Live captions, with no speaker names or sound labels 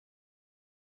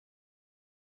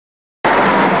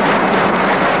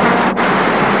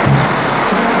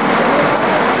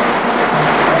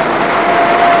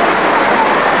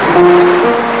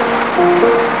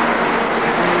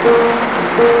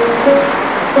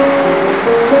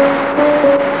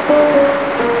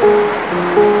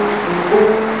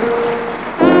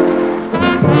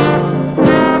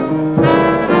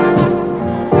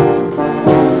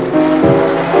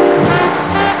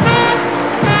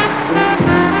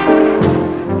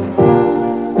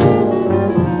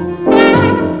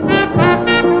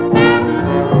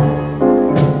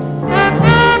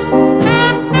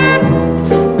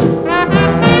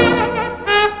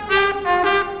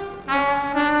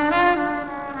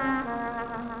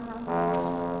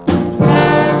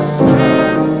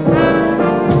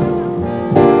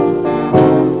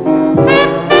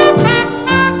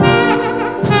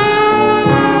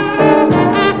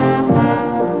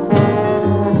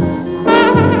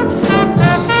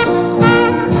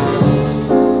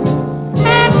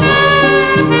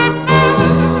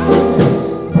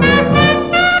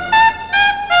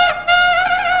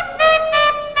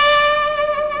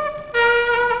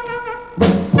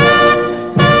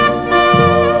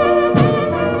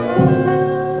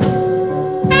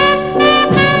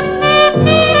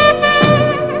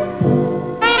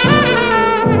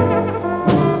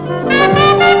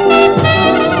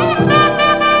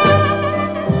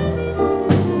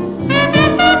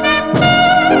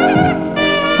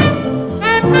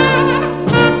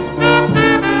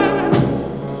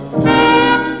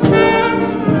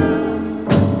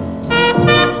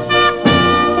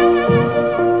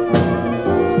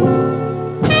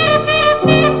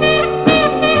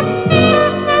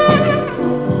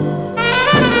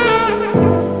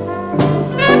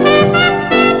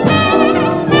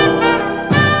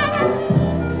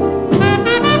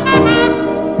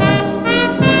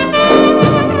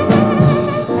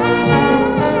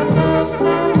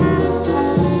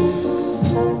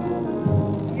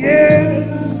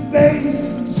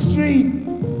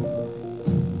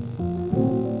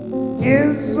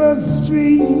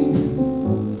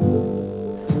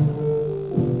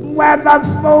where the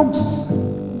folks,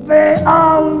 they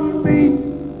all meet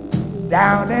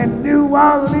down in New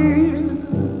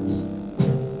Orleans,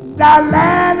 the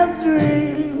land of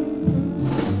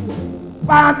dreams,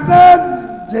 by the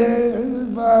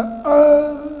river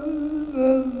of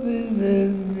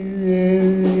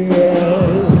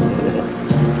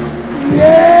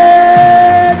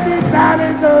yeah, deep down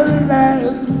in those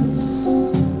lands,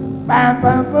 bam,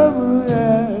 bam, bam,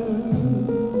 yeah.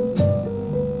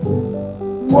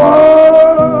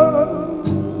 Whoa,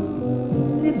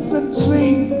 it's a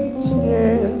treat,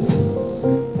 yes,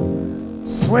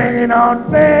 swinging on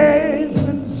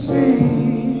Basin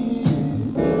Street,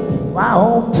 my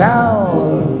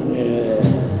hometown, yeah.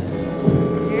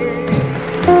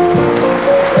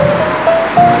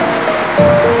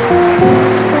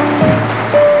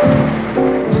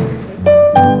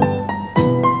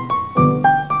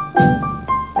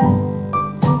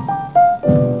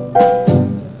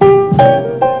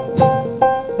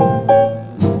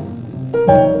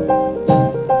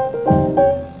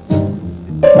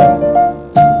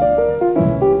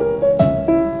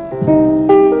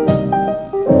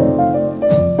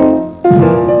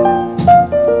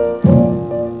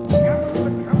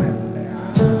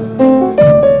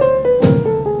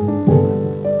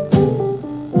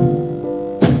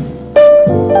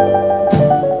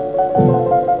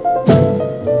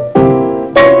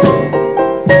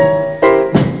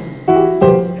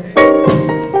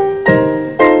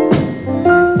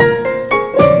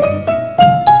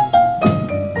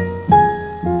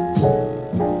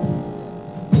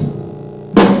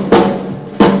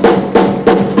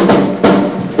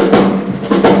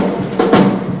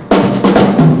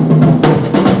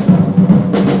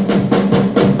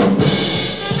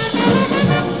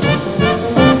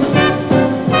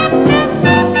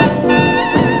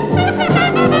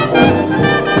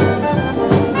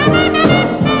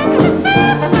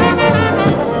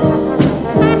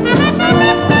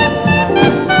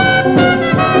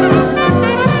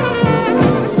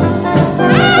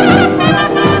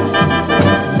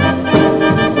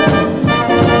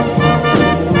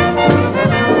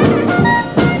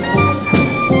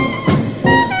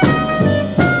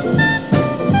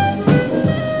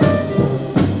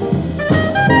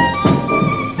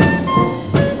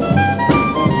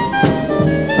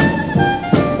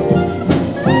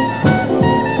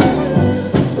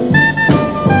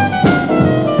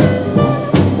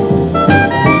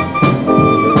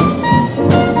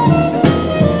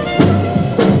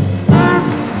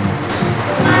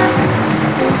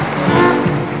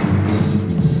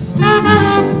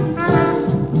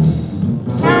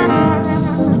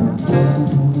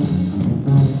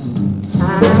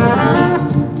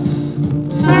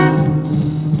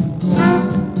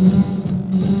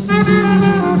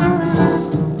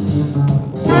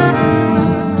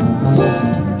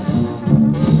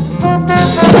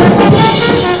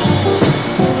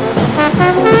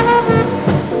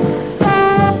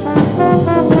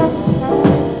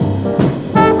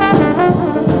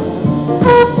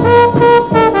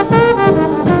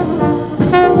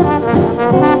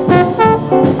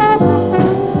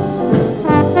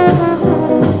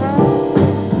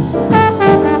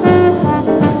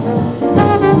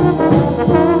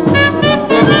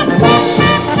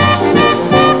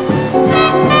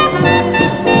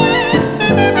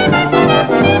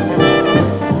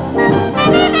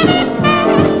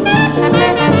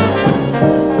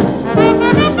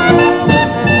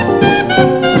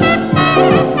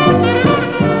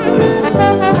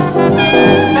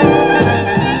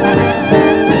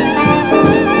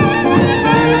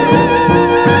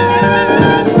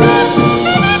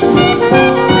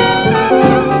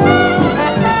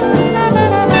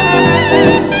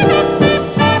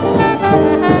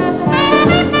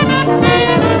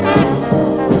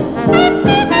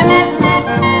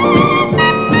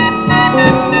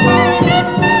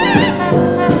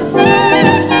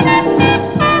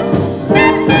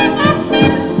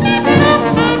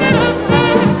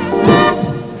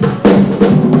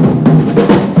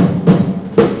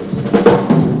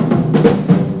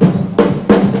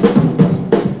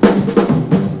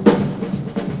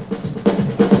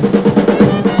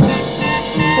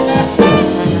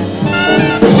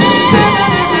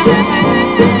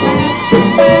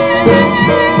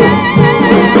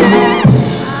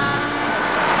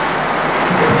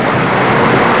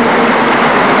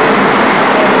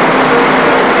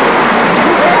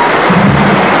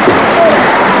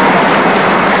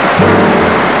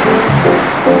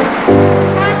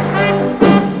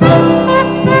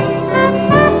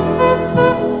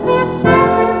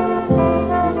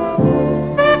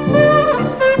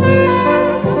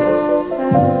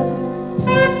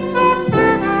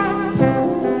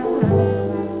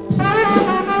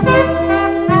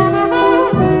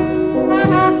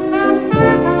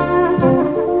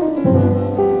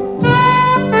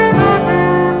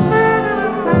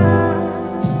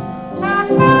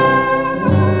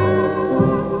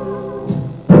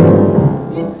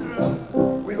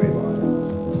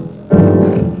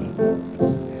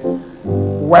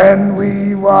 when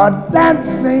we were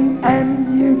dancing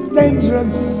and you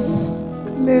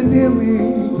dangerously near me.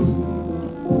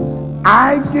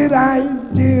 I get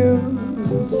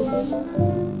ideas,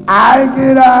 I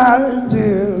get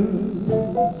ideas.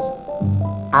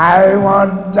 I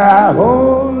want to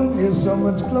hold you so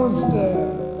much closer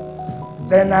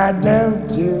than I dare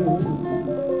to.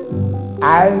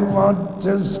 I want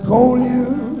to scold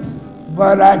you,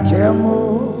 but I care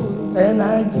more than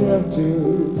I care to.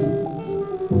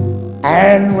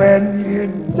 And when you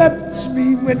touch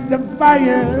me with the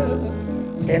fire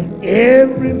in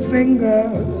every finger,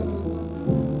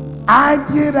 I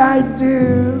get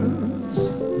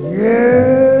ideas,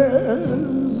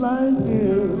 yes I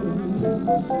do.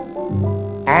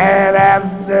 And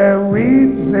after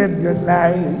we said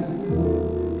goodnight,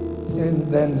 and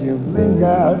then you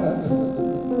linger,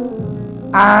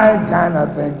 I kinda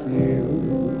think you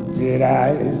get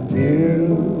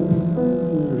ideas.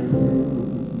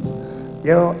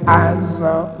 Your eyes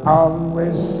are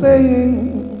always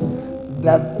saying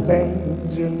that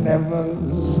things you never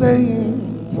saying.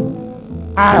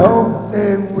 I hope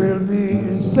they will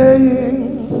be saying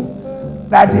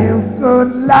that you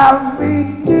could love me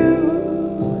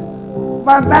too,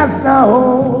 but that's the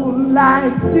whole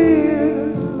idea.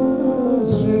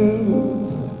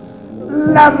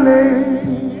 Lovely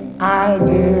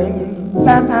idea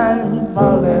that I'm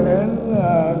falling in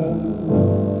love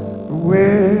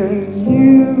with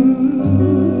you.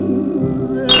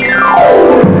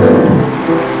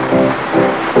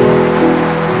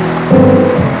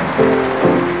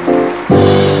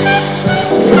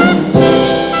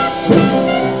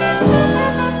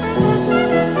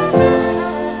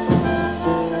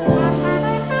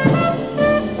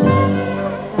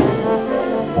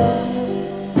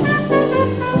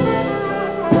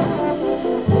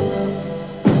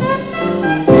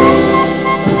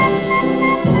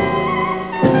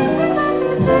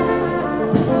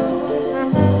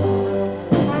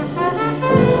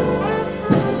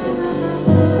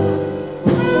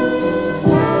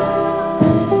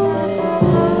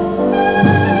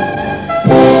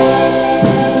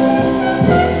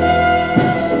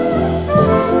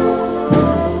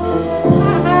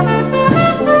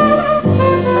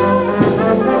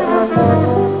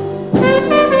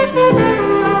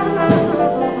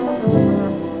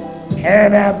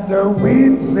 And after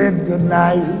we'd said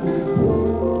goodnight,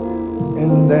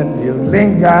 and then you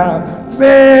linger,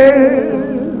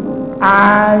 babe,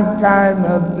 I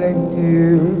kinda think you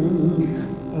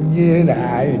get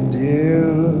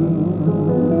ideas.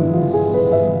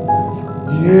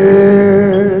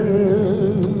 Yes,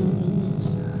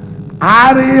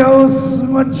 adios,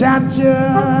 muchacha.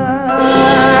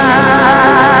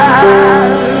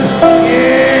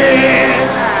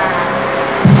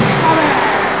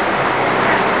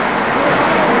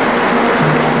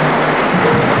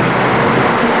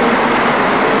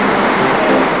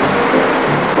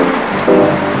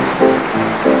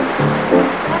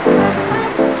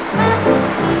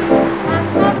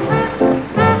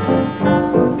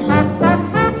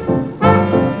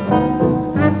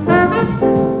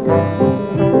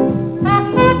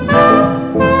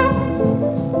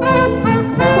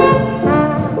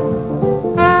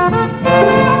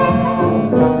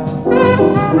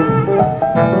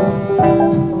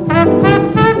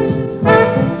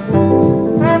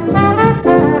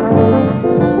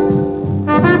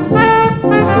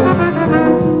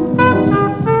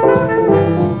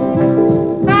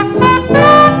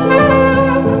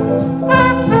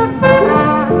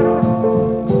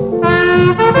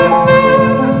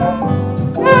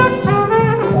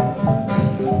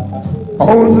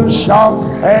 Oh, the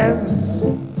shark has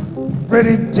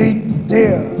pretty teeth,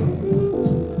 dear,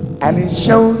 and he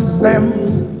shows them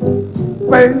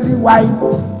pearly white,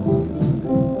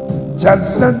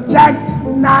 just a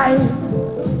jackknife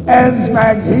as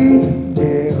McHeath,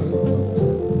 dear,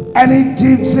 and he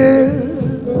keeps it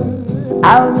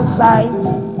out of sight.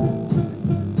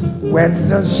 When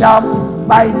the shark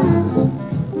bites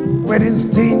with his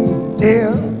teeth,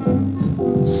 dear,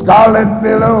 scarlet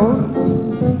billows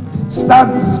start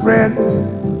to spread.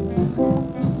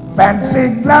 Fancy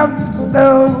gloves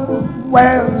though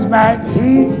wears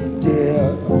McHeath,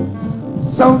 dear,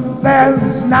 so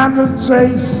there's not a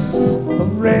trace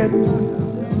of red.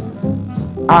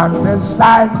 On the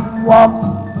sidewalk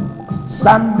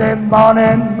Sunday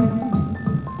morning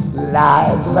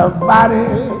lies a body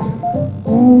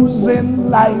oozing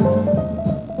life.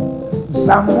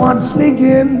 Someone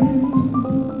sneaking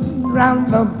round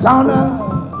the corner.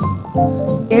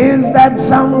 Is that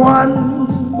someone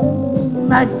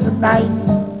Mac the knife?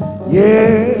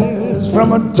 Yes,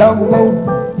 from a tugboat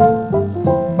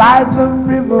by the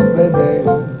river,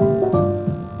 baby.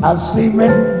 a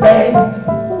cement bag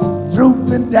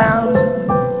drooping down,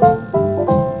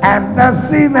 and the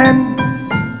cement's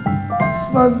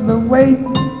for the weight,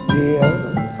 dear,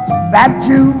 that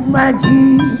you might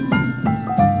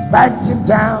he's back in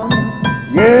town.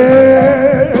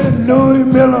 Yeah, Louis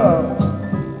Miller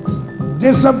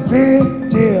disappeared,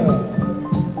 dear,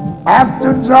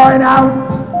 after drawing out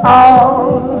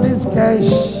all his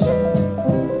cash,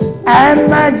 and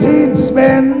McHe'd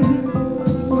spend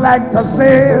like a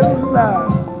sailor.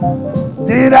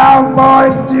 Did our boy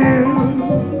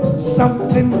do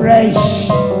something rash?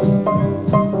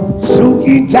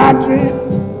 Suki Tawdry,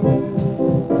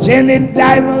 Jenny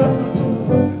Diver,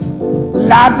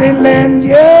 Lottie Lynn,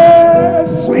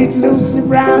 yes, sweet Lucy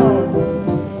Brown.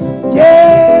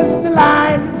 Yes, the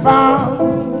line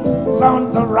farms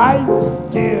on the right,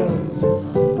 dears.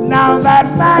 Now that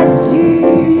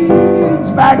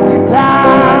McHe's back in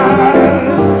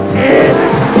town. Yeah.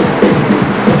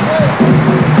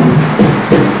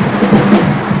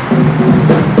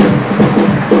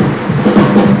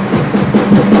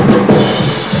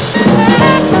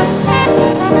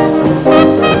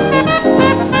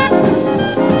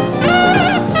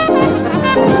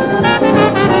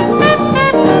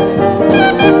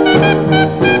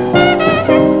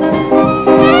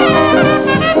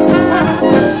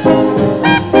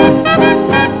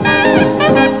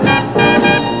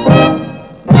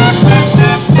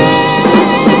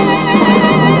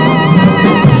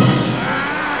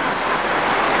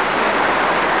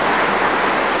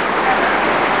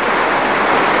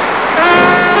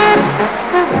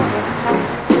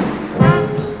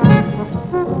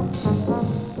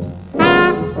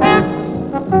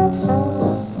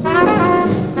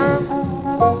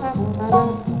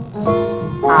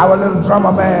 Our little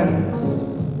drummer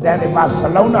man, Danny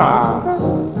Barcelona,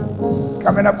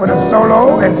 coming up with a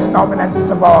solo and stomping at the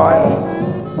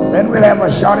Savoy. Then we'll have a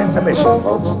short intermission,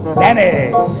 folks.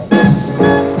 Danny.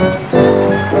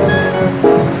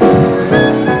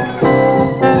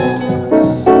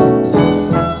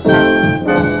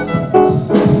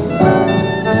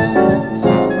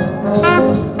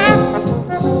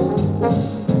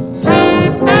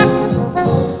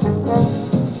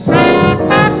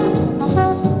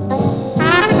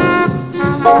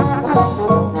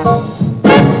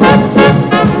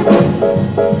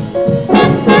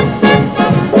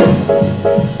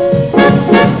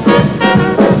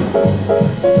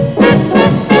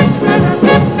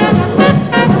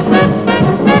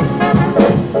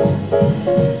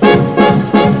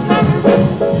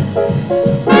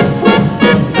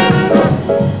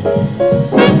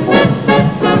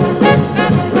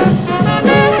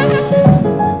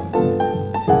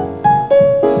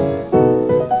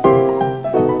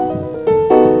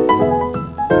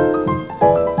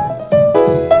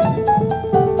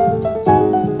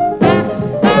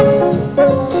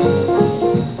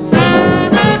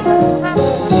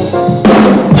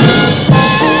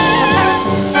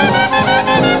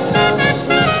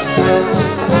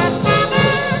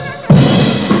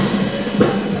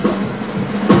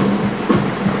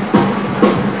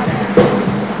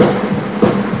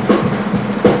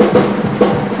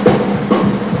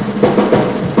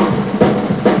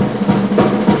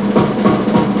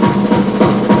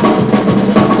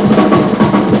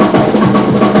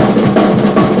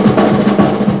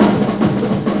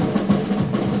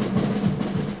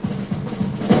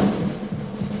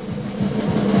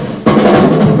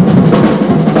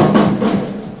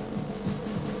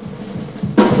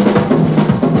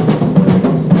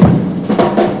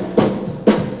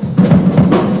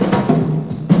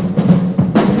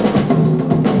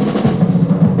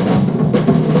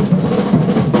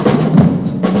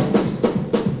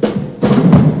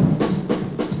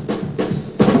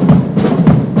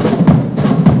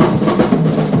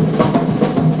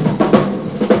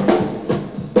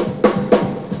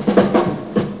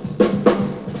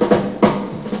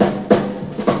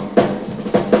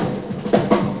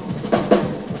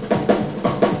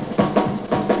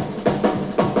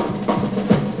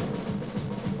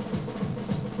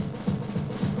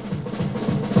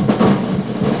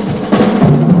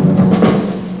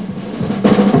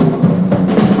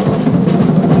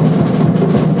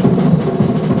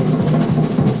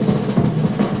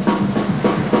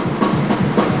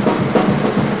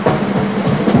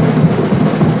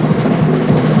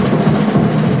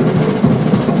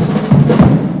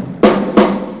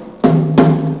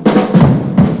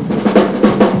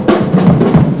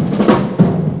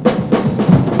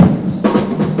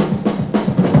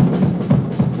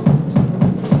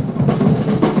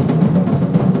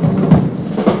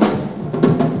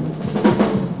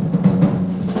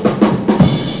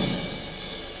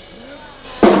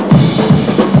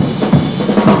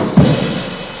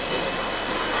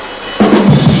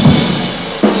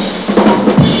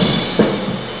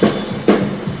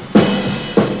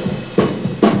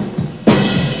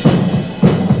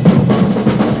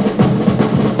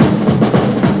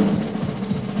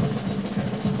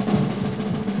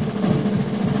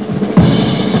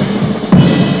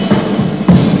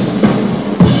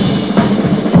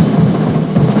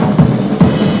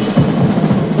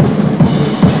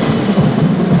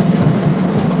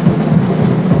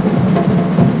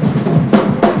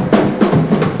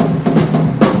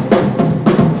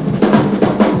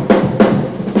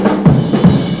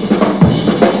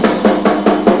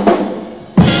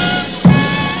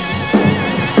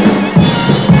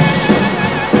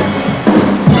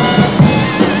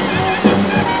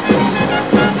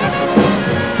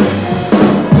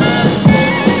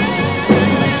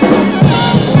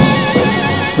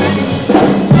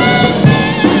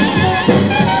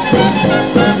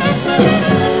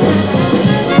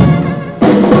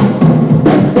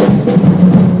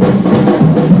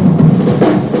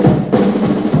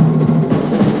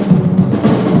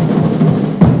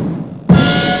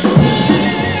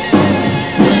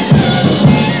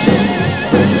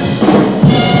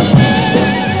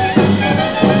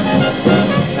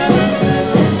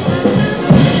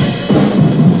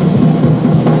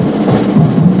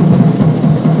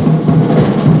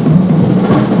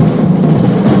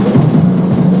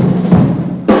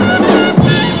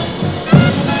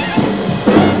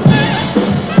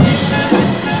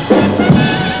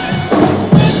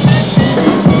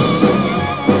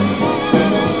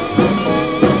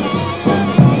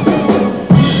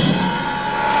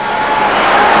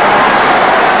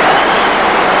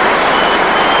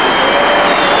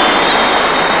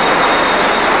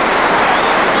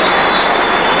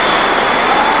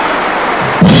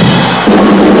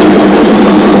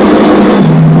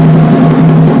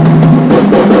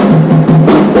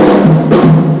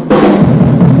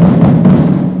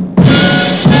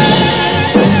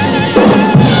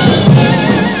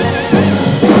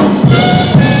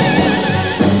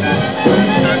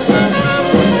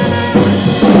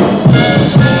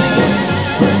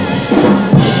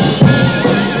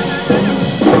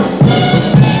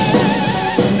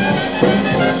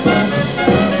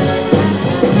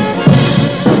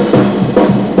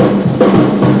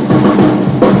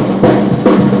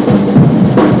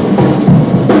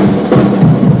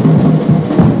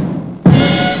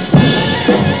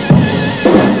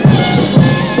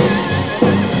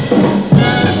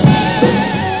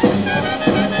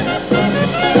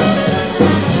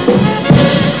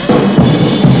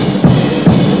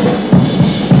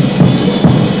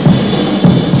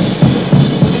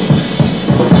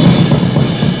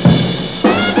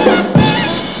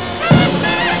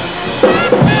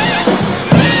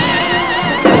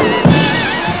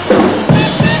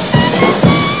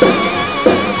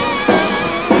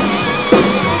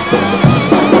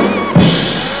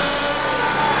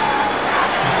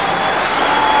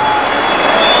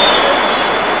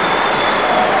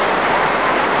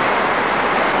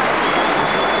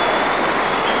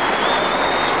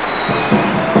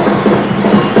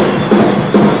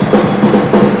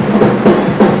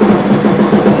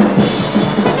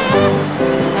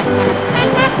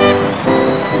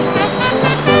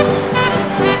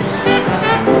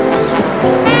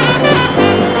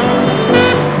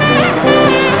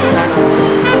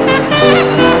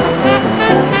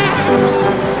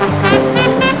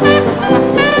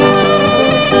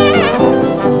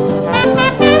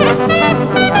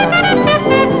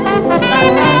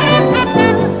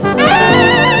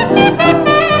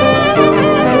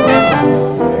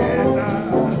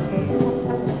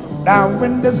 Now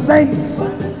when the saints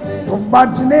go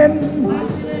marching in,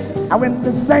 and when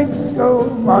the saints go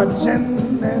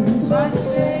marching in,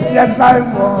 yes, I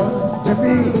want to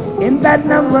be in that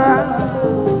number.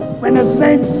 When the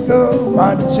saints go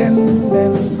marching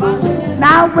in,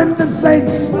 now when the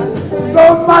saints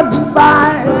go marching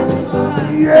by,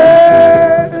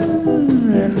 yeah,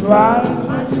 and why?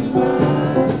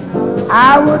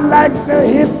 I would like to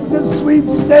hit the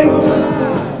sweepstakes.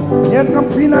 Here come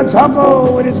Peanuts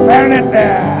Huckle with his clarinet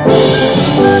there.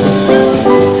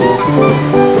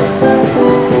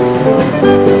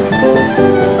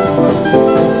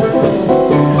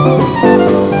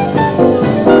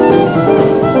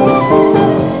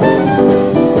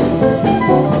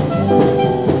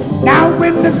 Now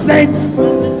when the saints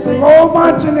go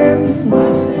marching in,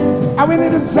 and when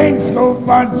the saints go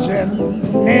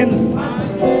marching in,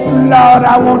 Lord,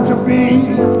 I want to be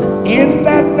in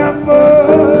that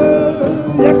number.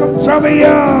 Here comes Tommy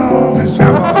Young, Miss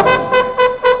Shamble.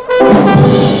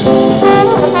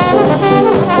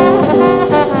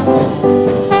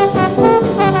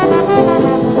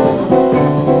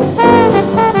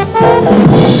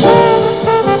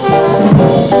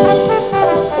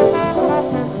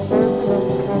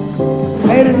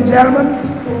 Ladies and gentlemen,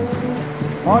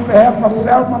 on behalf of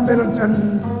Velma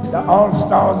Middleton, the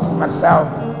All-Stars, and myself,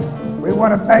 we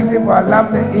want to thank you for a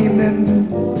lovely evening,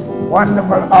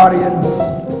 wonderful audience.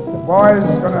 The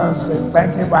boys are going to say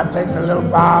thank you by taking a little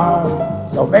bow,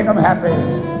 so make them happy.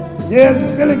 Here's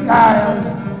Billy Kyle.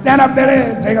 Stand up,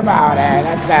 Billy, take a bow there,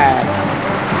 that's right.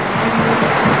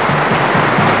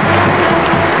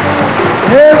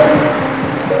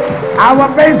 Here's our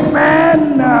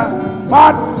bassman,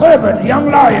 Mark Herbert, young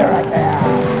lawyer right there.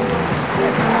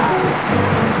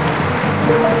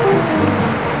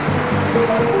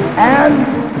 And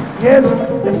here's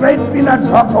the great Peanuts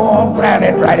Huckle on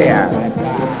planet right here.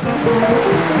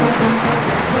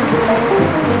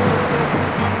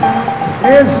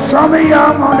 Here's Tommy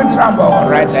Young on the trombone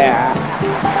right there.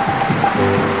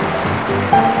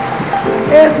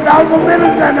 Here's Velma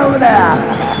Middleton over there.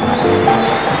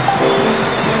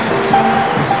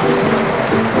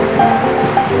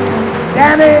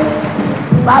 Danny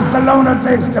Barcelona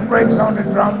takes the breaks on the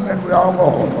drums and we all go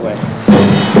home with it.